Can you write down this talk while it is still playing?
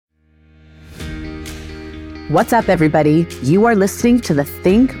What's up, everybody? You are listening to the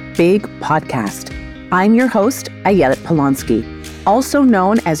Think Big podcast. I'm your host, Ayelet Polonsky, also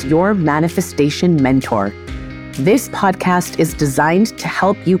known as your manifestation mentor. This podcast is designed to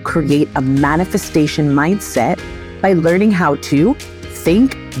help you create a manifestation mindset by learning how to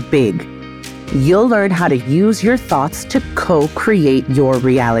think big. You'll learn how to use your thoughts to co-create your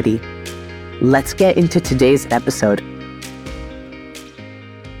reality. Let's get into today's episode.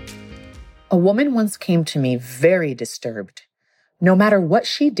 A woman once came to me very disturbed. No matter what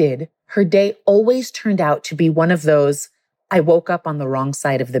she did, her day always turned out to be one of those I woke up on the wrong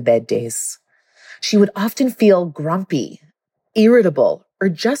side of the bed days. She would often feel grumpy, irritable, or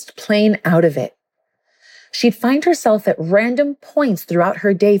just plain out of it. She'd find herself at random points throughout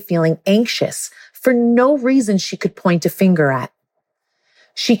her day feeling anxious for no reason she could point a finger at.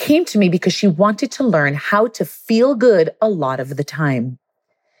 She came to me because she wanted to learn how to feel good a lot of the time.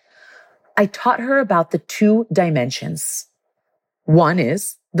 I taught her about the two dimensions. One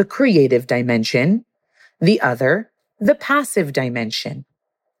is the creative dimension, the other, the passive dimension.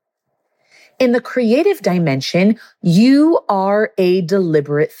 In the creative dimension, you are a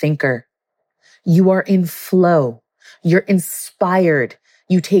deliberate thinker. You are in flow. You're inspired.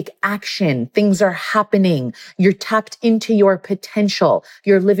 You take action. Things are happening. You're tapped into your potential.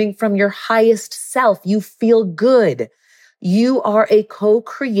 You're living from your highest self. You feel good. You are a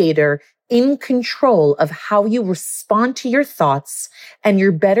co-creator in control of how you respond to your thoughts, and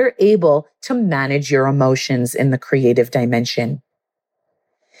you're better able to manage your emotions in the creative dimension.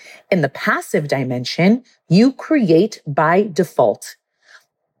 In the passive dimension, you create by default.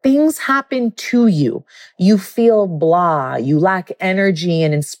 Things happen to you. You feel blah. You lack energy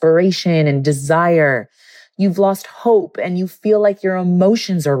and inspiration and desire. You've lost hope and you feel like your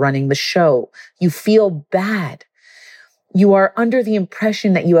emotions are running the show. You feel bad. You are under the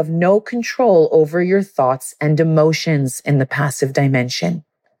impression that you have no control over your thoughts and emotions in the passive dimension.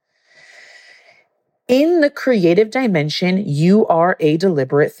 In the creative dimension, you are a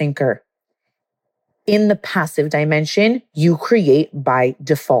deliberate thinker. In the passive dimension, you create by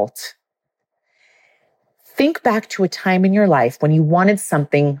default. Think back to a time in your life when you wanted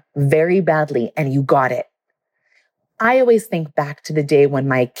something very badly and you got it. I always think back to the day when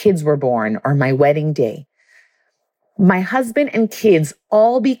my kids were born or my wedding day. My husband and kids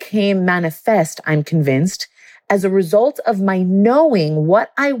all became manifest, I'm convinced, as a result of my knowing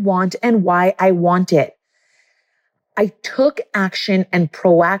what I want and why I want it. I took action and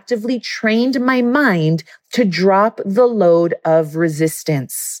proactively trained my mind to drop the load of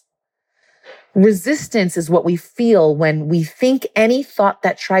resistance. Resistance is what we feel when we think any thought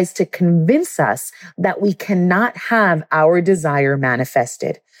that tries to convince us that we cannot have our desire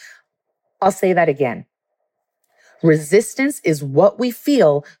manifested. I'll say that again. Resistance is what we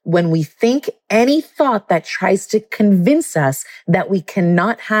feel when we think any thought that tries to convince us that we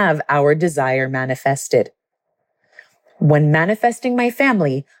cannot have our desire manifested. When manifesting my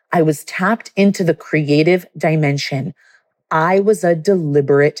family, I was tapped into the creative dimension. I was a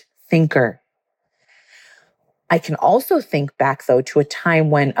deliberate thinker. I can also think back, though, to a time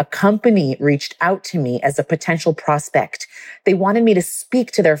when a company reached out to me as a potential prospect. They wanted me to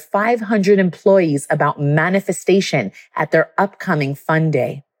speak to their 500 employees about manifestation at their upcoming fun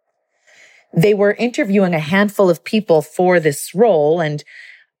day. They were interviewing a handful of people for this role, and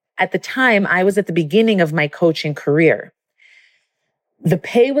at the time, I was at the beginning of my coaching career. The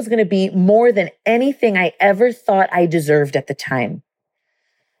pay was going to be more than anything I ever thought I deserved at the time.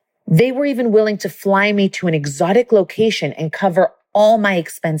 They were even willing to fly me to an exotic location and cover all my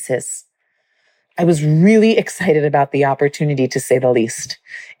expenses. I was really excited about the opportunity, to say the least.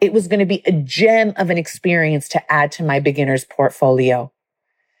 It was going to be a gem of an experience to add to my beginner's portfolio.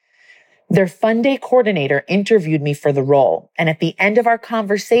 Their fun day coordinator interviewed me for the role, and at the end of our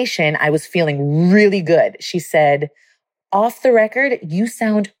conversation, I was feeling really good. She said, "Off the record, you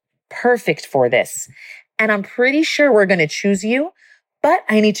sound perfect for this, and I'm pretty sure we're going to choose you, but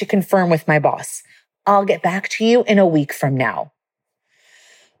I need to confirm with my boss. I'll get back to you in a week from now."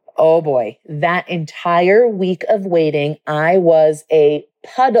 Oh boy, that entire week of waiting, I was a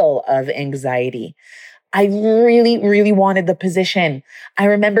puddle of anxiety. I really wanted the position. I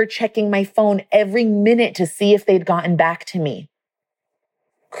remember checking my phone every minute to see if they'd gotten back to me.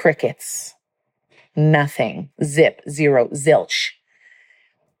 Crickets. Nothing. Zip. Zero. Zilch.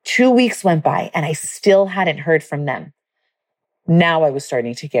 2 weeks went by and I still hadn't heard from them. Now I was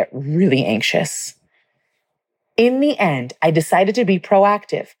starting to get really anxious. In the end, I decided to be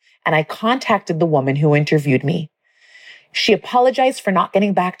proactive and I contacted the woman who interviewed me. She apologized for not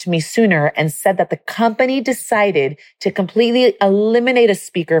getting back to me sooner and said that the company decided to completely eliminate a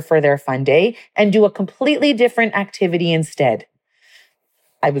speaker for their fun day and do a completely different activity instead.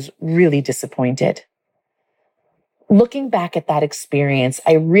 I was really disappointed. Looking back at that experience,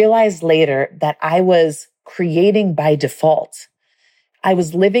 I realized later that I was creating by default. I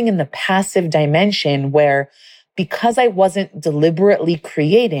was living in the passive dimension where, because I wasn't deliberately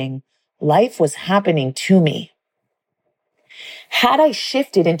creating, life was happening to me. Had I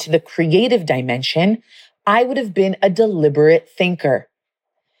shifted into the creative dimension, I would have been a deliberate thinker.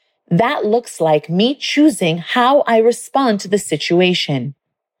 That looks like me choosing how I respond to the situation.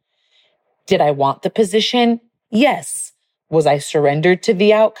 Did I want the position? Yes. Was I surrendered to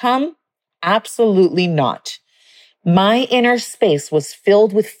the outcome? Absolutely not. My inner space was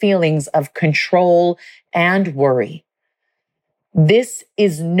filled with feelings of control and worry. This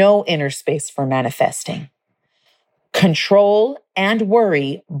is no inner space for manifesting. Control and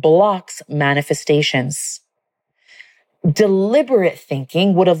worry blocks manifestations. Deliberate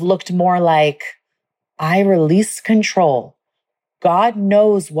thinking would have looked more like, I release control. God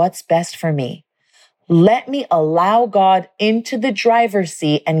knows what's best for me. Let me allow God into the driver's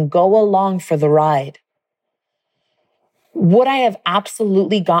seat and go along for the ride. Would I have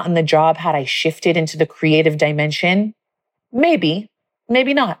absolutely gotten the job had I shifted into the creative dimension? Maybe,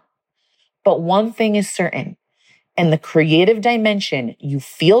 maybe not. But one thing is certain. In the creative dimension, you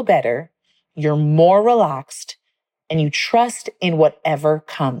feel better, you're more relaxed, and you trust in whatever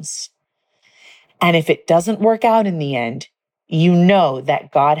comes. And if it doesn't work out in the end, you know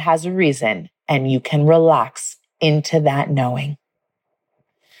that God has a reason and you can relax into that knowing.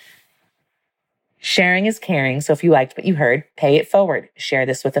 Sharing is caring, so if you liked what you heard, pay it forward. Share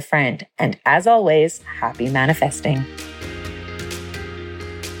this with a friend. And as always, happy manifesting.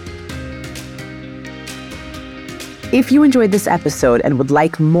 If you enjoyed this episode and would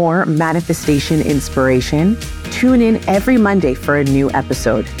like more manifestation inspiration, tune in every Monday for a new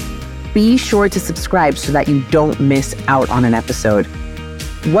episode. Be sure to subscribe so that you don't miss out on an episode.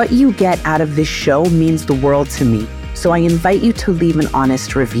 What you get out of this show means the world to me, so I invite you to leave an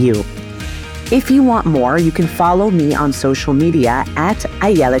honest review. If you want more, you can follow me on social media at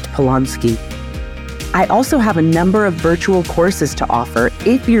Ayelet Polonsky. I also have a number of virtual courses to offer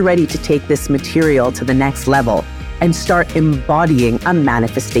if you're ready to take this material to the next level and start embodying a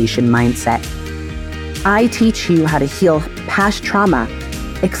manifestation mindset. I teach you how to heal past trauma,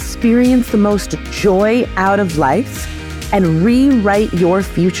 experience the most joy out of life, and rewrite your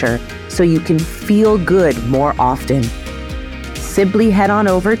future so you can feel good more often. Simply head on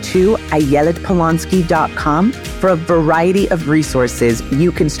over to ayeletpolonsky.com for a variety of resources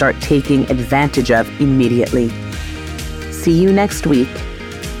you can start taking advantage of immediately. See you next week.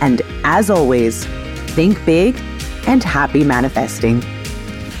 And as always, think big and happy manifesting.